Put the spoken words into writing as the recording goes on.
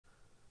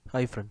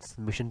Hi friends,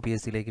 mission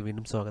PSCയിലേക്ക്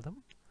വീണ്ടും സ്വാഗതം.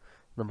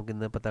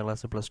 നമുക്കിന്ന് 10ാം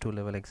ക്ലാസ് +2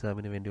 ലെവൽ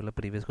എക്സാമിന് വേണ്ടിയുള്ള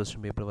പ്രീവിയസ്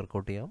ക്വസ്റ്റ്യൻ പേപ്പർ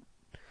വർക്കൗട്ട് ചെയ്യാം.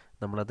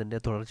 നമ്മളതിൻ്റെ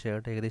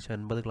തുടർച്ചയായിട്ട് ഏകദേശം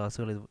 50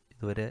 ക്ലാസ്സുകൾ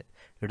ഇതുവരെ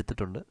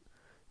എടുത്തിട്ടുണ്ട്.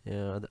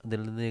 അതിൽ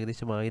നിന്ന്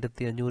ഏകദേശം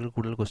 1500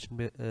 കൂടുതൽ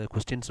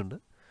ക്വസ്റ്റ്യൻസ് ഉണ്ട്.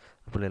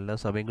 അപ്പോൾ എല്ലാ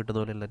സമയം കിട്ടുന്ന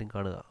പോലെ എല്ലാവരും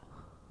കാണുക.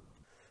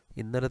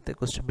 ഇന്നലത്തെ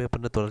ക്വസ്റ്റ്യൻ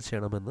പേപ്പറിൻ്റെ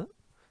തുടർച്ചയാണെന്ന്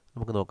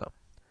നമുക്ക് നോക്കാം.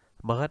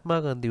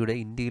 മഹാത്മാഗാന്ധിയുടെ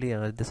ഇന്ത്യയിലെ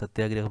ആദ്യത്തെ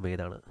സത്യാഗ്രഹം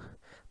ഏതാണ്?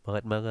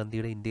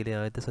 മഹാത്മാഗാന്ധിയുടെ ഇന്ത്യയിലെ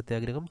ആദ്യത്തെ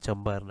സത്യാഗ്രഹം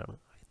ചമ്പാരനാണ്.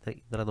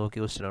 ഇന്നലെ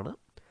നോക്കിയ ക്വസ്റ്റ്യനാണ്.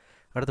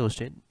 അടുത്ത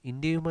ക്വസ്റ്റ്യൻ,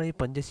 ഇന്ത്യയുമായി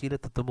പഞ്ചശീല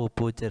തത്വം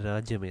ഒപ്പുവെച്ച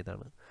രാജ്യം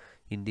ഏതാണ്?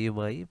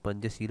 ഇന്ത്യയുമായി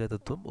പഞ്ചശീല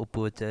തത്വം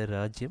ഒപ്പുവെച്ച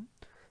രാജ്യം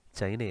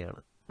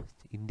ചൈനയാണ്.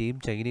 ഇന്ത്യയും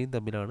ചൈനയും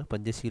തമ്മിലാണ്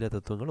പഞ്ചശീല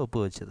തത്വങ്ങൾ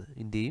ഒപ്പുവെച്ചത്.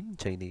 ഇന്ത്യയും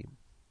ചൈനയും.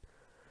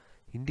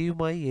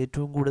 ഇന്ത്യയുമായി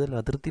ഏറ്റവും കൂടുതൽ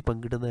അതിർത്തി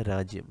പങ്കിടുന്ന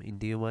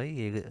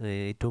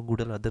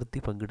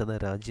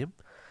രാജ്യം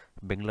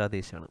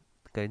ബംഗ്ലാദേശാണ്.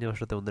 കഴിഞ്ഞ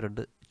വർഷത്തെ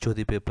 1-2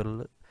 ചോദ്യപേപ്പറിൽ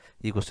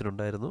ഈ ക്വസ്റ്റ്യൻ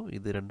ഉണ്ടായിരുന്നു.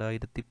 ഇത്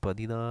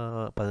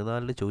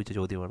 2014 ചോദിച്ച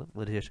ചോദ്യമാണ്.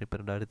 അതിനുശേഷം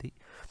ഇപ്പോൾ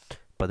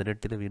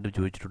 2018 വീണ്ടും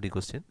ചോദിച്ചിട്ടുണ്ട് ഈ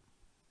ക്വസ്റ്റ്യൻ.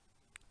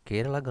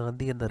 കേരള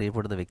ഗാന്ധി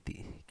എന്നറിയപ്പെടുന്ന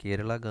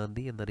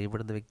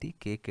വ്യക്തി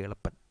കെ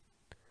കേളപ്പൻ.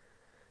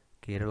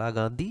 കേരള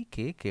ഗാന്ധി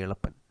കെ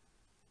കേളപ്പൻ.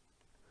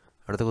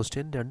 അടുത്ത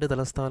ക്വസ്റ്റ്യൻ, രണ്ട്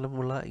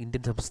തലസ്ഥാനമുള്ള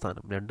ഇന്ത്യൻ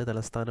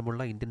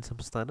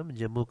സംസ്ഥാനം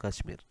ജമ്മു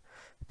കാശ്മീർ.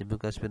 ജമ്മു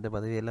കാശ്മീരിൻ്റെ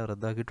പദവിയെല്ലാം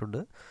റദ്ദാക്കിയിട്ടുണ്ട്.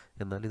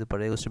 എന്നാൽ ഇത്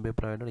പഴയ ക്വസ്റ്റ്യൻ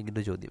പേപ്പർ ആയതാണ്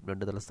ഇങ്ങനെ ചോദ്യം.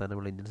 രണ്ട്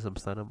തലസ്ഥാനമുള്ള ഇന്ത്യൻ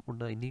സംസ്ഥാനം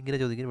ഇനി ഇങ്ങനെ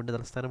ചോദിക്കും, രണ്ട്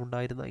തലസ്ഥാനം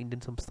ഉണ്ടായിരുന്ന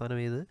ഇന്ത്യൻ സംസ്ഥാനം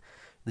ഏത്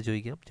എന്ന്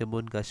ചോദിക്കാം. ജമ്മു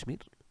ആൻഡ്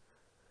കാശ്മീർ.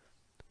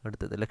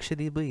 അടുത്തത്,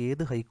 ലക്ഷദ്വീപ്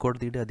ഏത്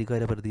ഹൈക്കോടതിയുടെ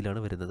അധികാരപരിധിയിലാണ്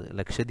വരുന്നത്?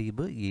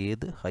 ലക്ഷദ്വീപ്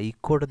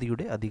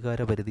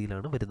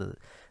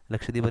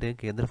അറിയാൻ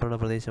കേന്ദ്രഭരണ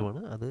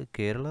പ്രദേശമാണ്. അത്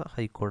കേരള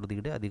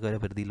ഹൈക്കോടതിയുടെ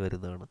അധികാരപരിധിയിൽ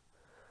വരുന്നതാണ്.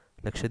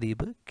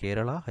 ലക്ഷദ്വീപ്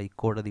കേരള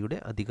ഹൈക്കോടതിയുടെ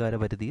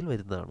അധികാരപരിധിയിൽ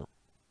വരുന്നതാണ്.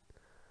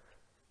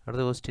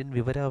 അടുത്ത ക്വസ്റ്റ്യൻ,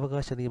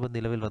 വിവരാവകാശ നിയമം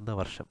നിലവിൽ വന്ന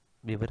വർഷം?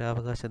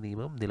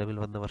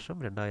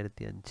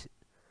 2005.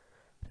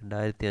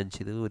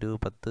 ഇത് ഒരു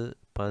 10,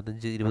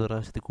 15, 20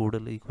 പ്രാവശ്യത്തിൽ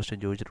കൂടുതൽ ഈ ക്വസ്റ്റ്യൻ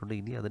ചോദിച്ചിട്ടുണ്ട്.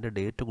 ഇനി അതിൻ്റെ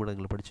ഡേറ്റ് കൂടെ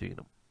നിങ്ങൾ പഠിച്ചു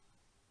വയ്ക്കണം.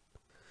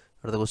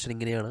 അടുത്ത ക്വസ്റ്റ്യൻ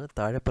ഇങ്ങനെയാണ്: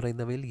 താഴെ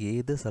പറയുന്നവയിൽ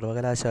ഏത്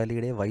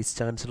സർവകലാശാലയുടെ വൈസ്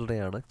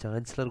ചാൻസലറെയാണ്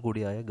ചാൻസലർ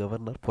കൂടിയായ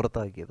ഗവർണർ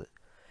പുറത്താക്കിയത്?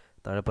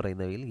 താഴെ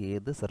പറയുന്നവയിൽ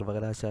ഏത്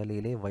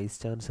സർവകലാശാലയിലെ വൈസ്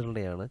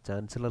ചാൻസലറെയാണ്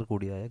ചാൻസലർ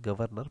കൂടിയായ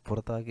ഗവർണർ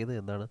പുറത്താക്കിയത്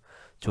എന്നാണ്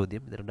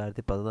ചോദ്യം. ഇത്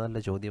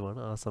 2014 ചോദ്യമാണ്.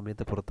 ആ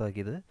സമയത്ത്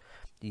പുറത്താക്കിയത്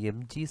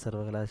MG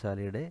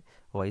സർവകലാശാലയുടെ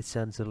വൈസ്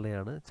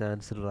ചാൻസലറെയാണ്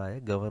ചാൻസലറായ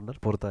ഗവർണർ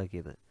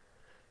പുറത്താക്കിയത്.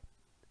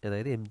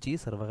 അതായത് MG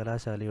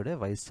സർവകലാശാലയുടെ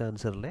വൈസ്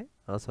ചാൻസലറെ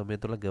ആ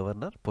സമയത്തുള്ള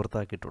ഗവർണർ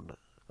പുറത്താക്കിയിട്ടുണ്ട്.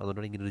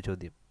 അതുകൊണ്ടാണ് ഇങ്ങനൊരു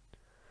ചോദ്യം.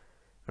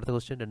 അടുത്ത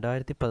ക്വസ്റ്റ്യൻ,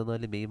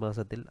 2014 മെയ്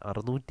മാസത്തിൽ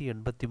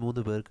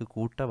 683 പേർക്ക്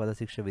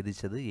കൂട്ടവധശിക്ഷ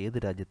വിധിച്ചത് ഏത്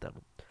രാജ്യത്താണ്?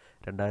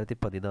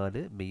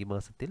 2014 മെയ്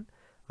മാസത്തിൽ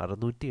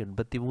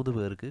 683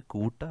 പേർക്ക്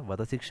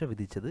കൂട്ടവധശിക്ഷ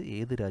വിധിച്ചത്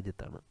ഏത്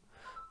രാജ്യത്താണ്?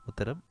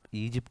 ഉത്തരം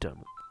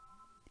ഈജിപ്റ്റാണ്.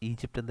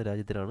 ഈജിപ്റ്റ് എന്ന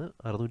രാജ്യത്തിലാണ്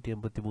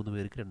 683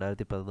 പേർക്ക്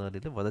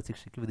 2014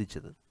 വധശിക്ഷയ്ക്ക്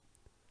വിധിച്ചത്.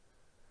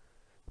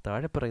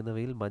 താഴെ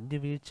പറയുന്നവയിൽ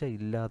മഞ്ഞുവീഴ്ച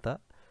ഇല്ലാത്ത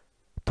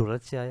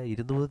തുടർച്ചയായ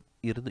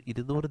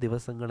 200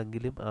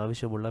 ദിവസങ്ങളെങ്കിലും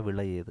ആവശ്യമുള്ള വിള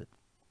ഏത്?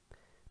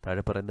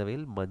 താഴെ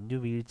പറയുന്നവയിൽ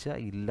മഞ്ഞുവീഴ്ച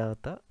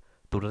ഇല്ലാത്ത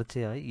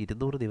തുടർച്ചയായി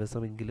 200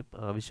 ദിവസമെങ്കിലും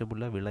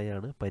ആവശ്യമുള്ള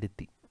വിളയാണ്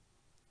പരുത്തി.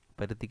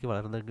 പരുത്തിക്ക്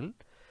വളരണമെങ്കിൽ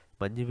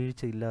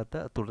മഞ്ഞുവീഴ്ച ഇല്ലാത്ത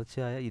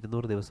തുടർച്ചയായ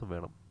 200 ദിവസം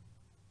വേണം.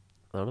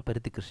 അതാണ്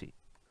പരുത്തി കൃഷി.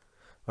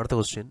 അടുത്ത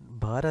ക്വസ്റ്റ്യൻ,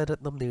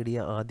 ഭാരതരത്നം നേടിയ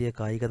ആദ്യ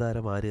കായിക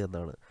താരം ആര്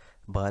എന്നാണ്?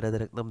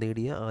 ഭാരതരത്നം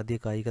നേടിയ ആദ്യ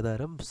കായിക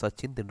താരം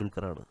സച്ചിൻ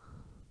തെണ്ടുൽക്കറാണ്.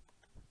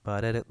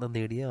 ഭാരതരത്നം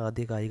നേടിയ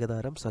ആദ്യ കായിക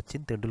താരം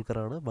സച്ചിൻ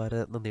തെണ്ടുൽക്കറാണ്.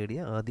 ഭാരതരത്നം നേടിയ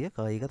ആദ്യ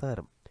കായിക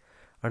താരം.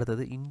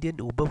 അടുത്തത്, ഇന്ത്യൻ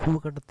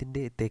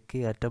ഉപഭൂഖണ്ഡത്തിൻ്റെ തെക്കേ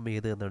അറ്റം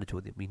ഏത് എന്നാണ്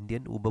ചോദ്യം.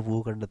 ഇന്ത്യൻ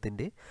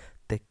ഉപഭൂഖണ്ഡത്തിൻ്റെ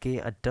തെക്കേ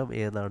അറ്റം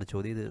ഏതെന്നാണ്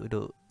ചോദ്യം. ഇത് ഒരു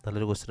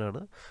നല്ലൊരു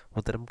ക്വസ്റ്റ്യനാണ്.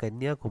 ഉത്തരം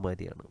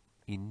കന്യാകുമാരിയാണ്.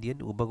 ഇന്ത്യൻ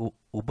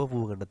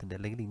ഉപഭൂഖണ്ഡത്തിൻ്റെ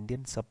അല്ലെങ്കിൽ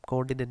ഇന്ത്യൻ സബ്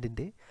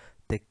കോണ്ടിനെൻറ്റിൻ്റെ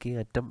തെക്കേ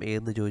അറ്റം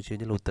ഏതെന്ന് ചോദിച്ചു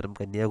കഴിഞ്ഞാൽ ഉത്തരം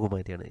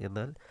കന്യാകുമാരിയാണ്.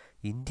 എന്നാൽ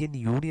ഇന്ത്യൻ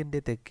യൂണിയൻ്റെ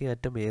തെക്കേ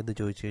അറ്റം ഏതെന്ന്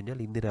ചോദിച്ചു കഴിഞ്ഞാൽ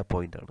ഇന്ദിരാ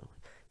പോയിൻ്റാണ്.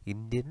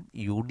 ഇന്ത്യൻ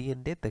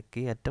യൂണിയൻ്റെ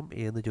തെക്കേ അറ്റം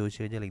ഏതെന്ന്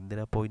ചോദിച്ചു കഴിഞ്ഞാൽ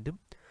ഇന്ദിരാ പോയിൻറ്റും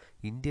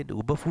ഇന്ത്യൻ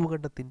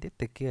ഉപഭൂഖണ്ഡത്തിൻ്റെ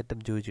തെക്കേ അറ്റം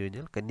ചോദിച്ചു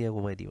കഴിഞ്ഞാൽ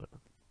കന്യാകുമാരിയുമാണ്.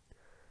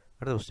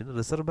 അടുത്ത ക്വസ്റ്റ്യൻ,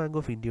 റിസർവ് ബാങ്ക്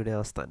ഓഫ് ഇന്ത്യയുടെ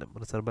ആസ്ഥാനം?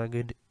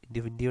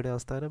 ഇന്ത്യയുടെ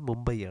ആസ്ഥാനം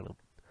മുംബൈയാണ്.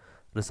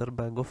 റിസർവ്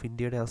ബാങ്ക് ഓഫ്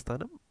ഇന്ത്യയുടെ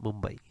ആസ്ഥാനം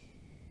മുംബൈ.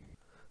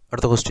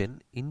 അടുത്ത ക്വസ്റ്റ്യൻ,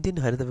 ഇന്ത്യൻ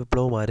ഹരിത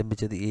വിപ്ലവം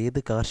ആരംഭിച്ചത് ഏത്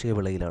കാർഷിക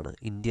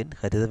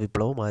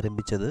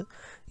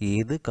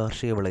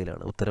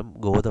വിളയിലാണ്? ഉത്തരം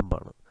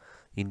ഗോതമ്പാണ്.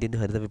 ഇന്ത്യൻ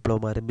ഹരിത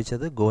വിപ്ലവം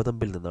ആരംഭിച്ചത്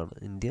ഗോതമ്പിൽ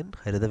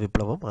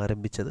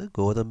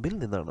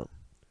നിന്നാണ്.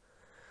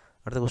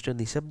 അടുത്ത ക്വസ്റ്റ്യൻ,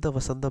 നിശബ്ദ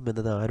വസന്തം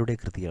എന്നത് ആരുടെ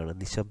കൃതിയാണ്?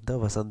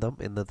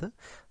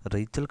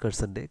 റേച്ചൽ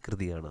കഴ്സൻ്റെ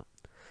കൃതിയാണ്.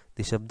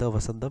 നിശബ്ദ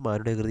വസന്തം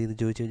ആരുടെ കൃതി എന്ന്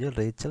ചോദിച്ചു കഴിഞ്ഞാൽ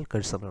റേച്ചൽ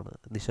കഴ്സൺ ആണ്.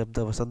 നിശബ്ദ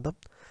വസന്തം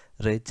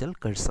റേച്ചൽ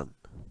കഴ്സൺ.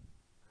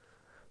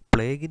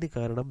 പ്ലേഗിന്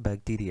കാരണം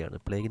ബാക്ടീരിയയാണ്.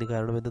 പ്ലേഗിന്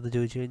കാരണം എന്തെന്ന്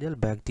ചോദിച്ചു കഴിഞ്ഞാൽ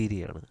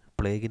ബാക്ടീരിയയാണ്.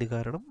 പ്ലേഗിന്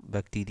കാരണം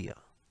ബാക്ടീരിയ.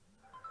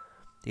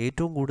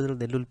 ഏറ്റവും കൂടുതൽ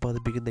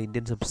നെല്ലുൽപ്പാദിപ്പിക്കുന്ന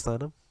ഇന്ത്യൻ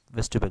സംസ്ഥാനം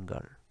വെസ്റ്റ്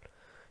ബംഗാൾ.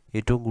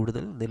 ഏറ്റവും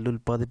കൂടുതൽ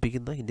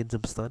നെല്ലുൽപ്പാദിപ്പിക്കുന്ന ഇന്ത്യൻ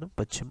സംസ്ഥാനം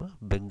പശ്ചിമ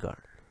ബംഗാൾ.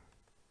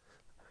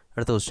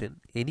 അടുത്ത ക്വസ്റ്റ്യൻ,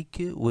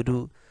 എനിക്ക് ഒരു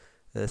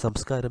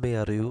സംസ്കാരമേ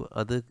അറിയൂ,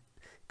 അത്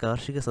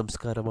കാർഷിക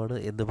സംസ്കാരമാണ്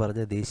എന്ന്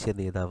പറഞ്ഞ ദേശീയ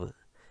നേതാവ്?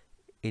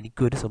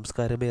 എനിക്കൊരു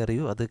സംസ്കാരമേ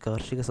അറിയൂ, അത്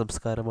കാർഷിക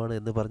സംസ്കാരമാണ്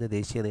എന്ന് പറഞ്ഞ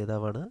ദേശീയ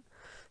നേതാവാണ്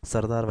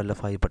സർദാർ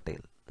വല്ലഭായ്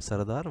പട്ടേൽ.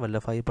 സർദാർ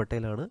വല്ലഭായ്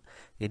പട്ടേലാണ്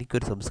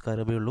എനിക്കൊരു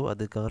സംസ്കാരമേ ഉള്ളൂ,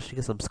 അത്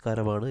കാർഷിക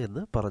സംസ്കാരമാണ്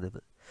എന്ന് പറഞ്ഞത്.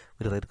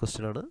 ഒരു റൈറ്റ്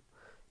ക്വസ്റ്റ്യൻ ആണ്.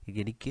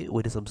 എനിക്ക്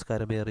ഒരു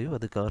സംസ്കാരമേ അറിയൂ,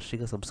 അത്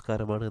കാർഷിക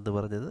സംസ്കാരമാണ് എന്ന്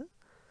പറഞ്ഞത്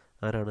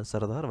ആരാണ്?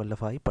 സർദാർ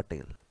വല്ലഭായ്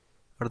പട്ടേൽ.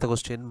 അടുത്ത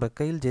ക്വസ്റ്റ്യൻ,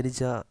 മക്കയിൽ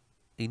ജനിച്ച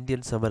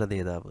ഇന്ത്യൻ സമര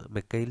നേതാവ്.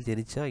 മക്കയിൽ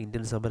ജനിച്ച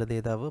ഇന്ത്യൻ സമര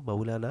നേതാവ്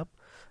മൗലാന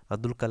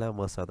അബ്ദുൽ കലാം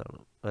ആസാദാണ്.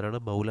 ആരാണ്?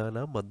 മൗലാന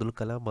അബ്ദുൽ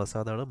കലാം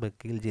ആസാദാണ്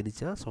മക്കയിൽ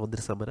ജനിച്ച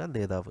സ്വാതന്ത്ര്യ സമര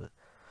നേതാവ്.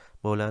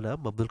 മൗലാന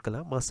അബ്ദുൽ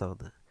കലാം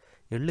ആസാദ്.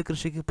 എള്ള്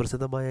കൃഷിക്ക്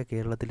പ്രസിദ്ധമായ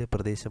കേരളത്തിലെ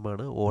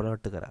പ്രദേശമാണ്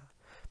ഓണാട്ടുകര.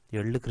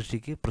 എള്ള്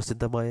കൃഷിക്ക്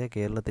പ്രസിദ്ധമായ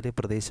കേരളത്തിലെ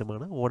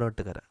പ്രദേശമാണ്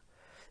ഓണാട്ടുകര.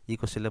 ഈ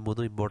ക്വസ്റ്റ്യനിലെ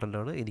മൂന്നും ഇമ്പോർട്ടൻ്റ്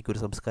ആണ്. എനിക്കൊരു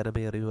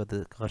സംസ്കാരമേ അറിയൂ, അത്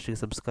കാർഷിക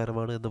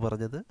സംസ്കാരമാണ് എന്ന്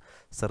പറഞ്ഞത്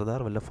സർദാർ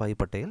വല്ലഭായ്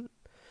പട്ടേൽ.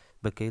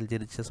 മക്കയിൽ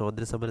ജനിച്ച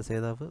സ്വാതന്ത്ര്യ സമര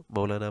നേതാവ്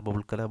മൗലാന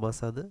അബുൽ കലാം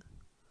ആസാദ്.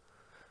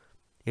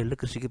 എള്ള്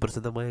കൃഷിക്ക്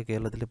പ്രസിദ്ധമായ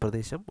കേരളത്തിലെ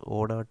പ്രദേശം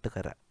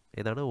ഓണാട്ടുകര.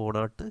 ഏതാണ്?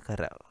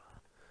 ഓണാട്ടുകര.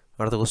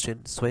 അടുത്ത ക്വസ്റ്റ്യൻ,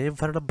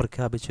 സ്വയംഭരണം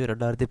പ്രഖ്യാപിച്ച്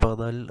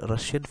 2014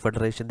 റഷ്യൻ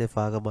ഫെഡറേഷൻ്റെ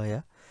ഭാഗമായ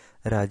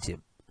രാജ്യം.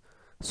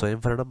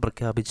 സ്വയംഭരണം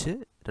പ്രഖ്യാപിച്ച്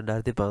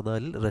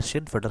 2014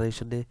 റഷ്യൻ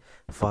ഫെഡറേഷൻ്റെ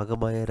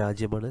ഭാഗമായ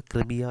രാജ്യമാണ്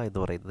ക്രിമിയ എന്ന്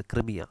പറയുന്നത്.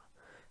 ക്രിമിയ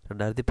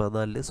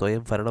 2014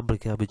 സ്വയംഭരണം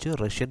പ്രഖ്യാപിച്ച്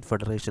റഷ്യൻ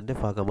ഫെഡറേഷൻ്റെ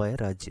ഭാഗമായ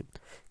രാജ്യം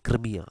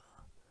ക്രിമിയ.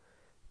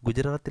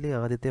 ഗുജറാത്തിലെ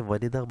ആദ്യത്തെ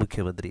വനിതാ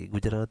മുഖ്യമന്ത്രി.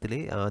 ഗുജറാത്തിലെ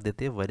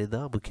ആദ്യത്തെ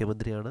വനിതാ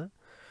മുഖ്യമന്ത്രിയാണ്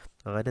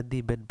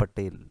ആനന്ദിബെൻ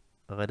പട്ടേൽ.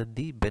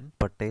 ആനന്ദിബെൻ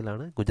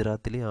പട്ടേലാണ്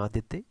ഗുജറാത്തിലെ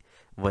ആദ്യത്തെ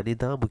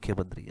വനിതാ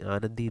മുഖ്യമന്ത്രി.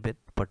 ആനന്ദിബെൻ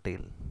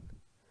പട്ടേൽ.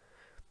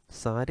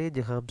 സാരേ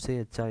ജഹാംസെ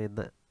അച്ച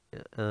എന്ന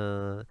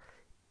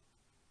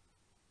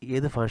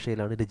ഏത്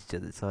ഭാഷയിലാണ്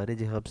രചിച്ചത്? സാരേ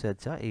ജഹാംസെ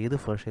അച്ച ഏത്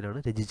ഭാഷയിലാണ്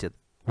രചിച്ചത്?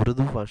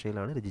 ഉറുദു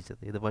ഭാഷയിലാണ്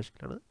രചിച്ചത്. ഏത്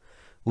ഭാഷയിലാണ്?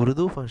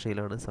 ഉറുദു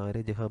ഭാഷയിലാണ്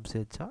സാരേ ജഹാംസെ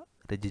അച്ച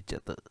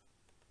രചിച്ചത്.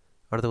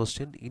 അടുത്ത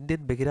ക്വസ്റ്റ്യൻ,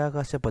 ഇന്ത്യൻ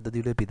ബഹിരാകാശ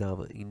പദ്ധതിയുടെ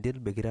പിതാവ്. ഇന്ത്യൻ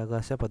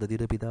ബഹിരാകാശ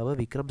പദ്ധതിയുടെ പിതാവ്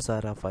വിക്രം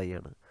സാരാഭായി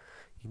ആണ്.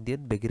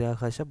 ഇന്ത്യൻ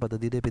ബഹിരാകാശ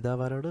പദ്ധതിയുടെ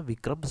പിതാവാണ്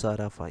വിക്രം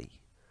സാരാഭായി.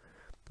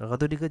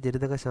 ആധുനിക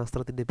ജനിതക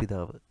ശാസ്ത്രത്തിൻ്റെ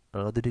പിതാവ്.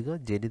 ആധുനിക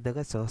ജനിതക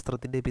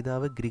ശാസ്ത്രത്തിൻ്റെ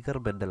പിതാവ് ഗ്രിഗർ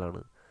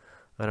മെൻഡലാണ്.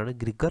 ആരാണ്?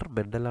 ഗ്രിഗർ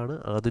മെൻഡലാണ്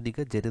ആധുനിക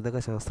ജനിതക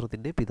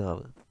ശാസ്ത്രത്തിൻ്റെ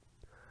പിതാവ്.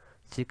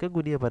 ചിക്കൻ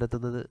ഗുനിയ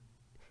പരത്തുന്നത്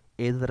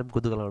ഏത് തരം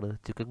കൊതുകളാണ്?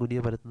 Chicken ഗുനിയ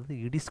പരത്തുന്നത്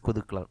Aedes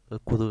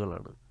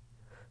കൊതുകളാണ്.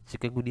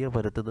 Chicken ഗുനിയ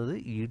പരത്തുന്നത്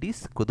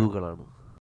Aedes കൊതുകുകളാണ്.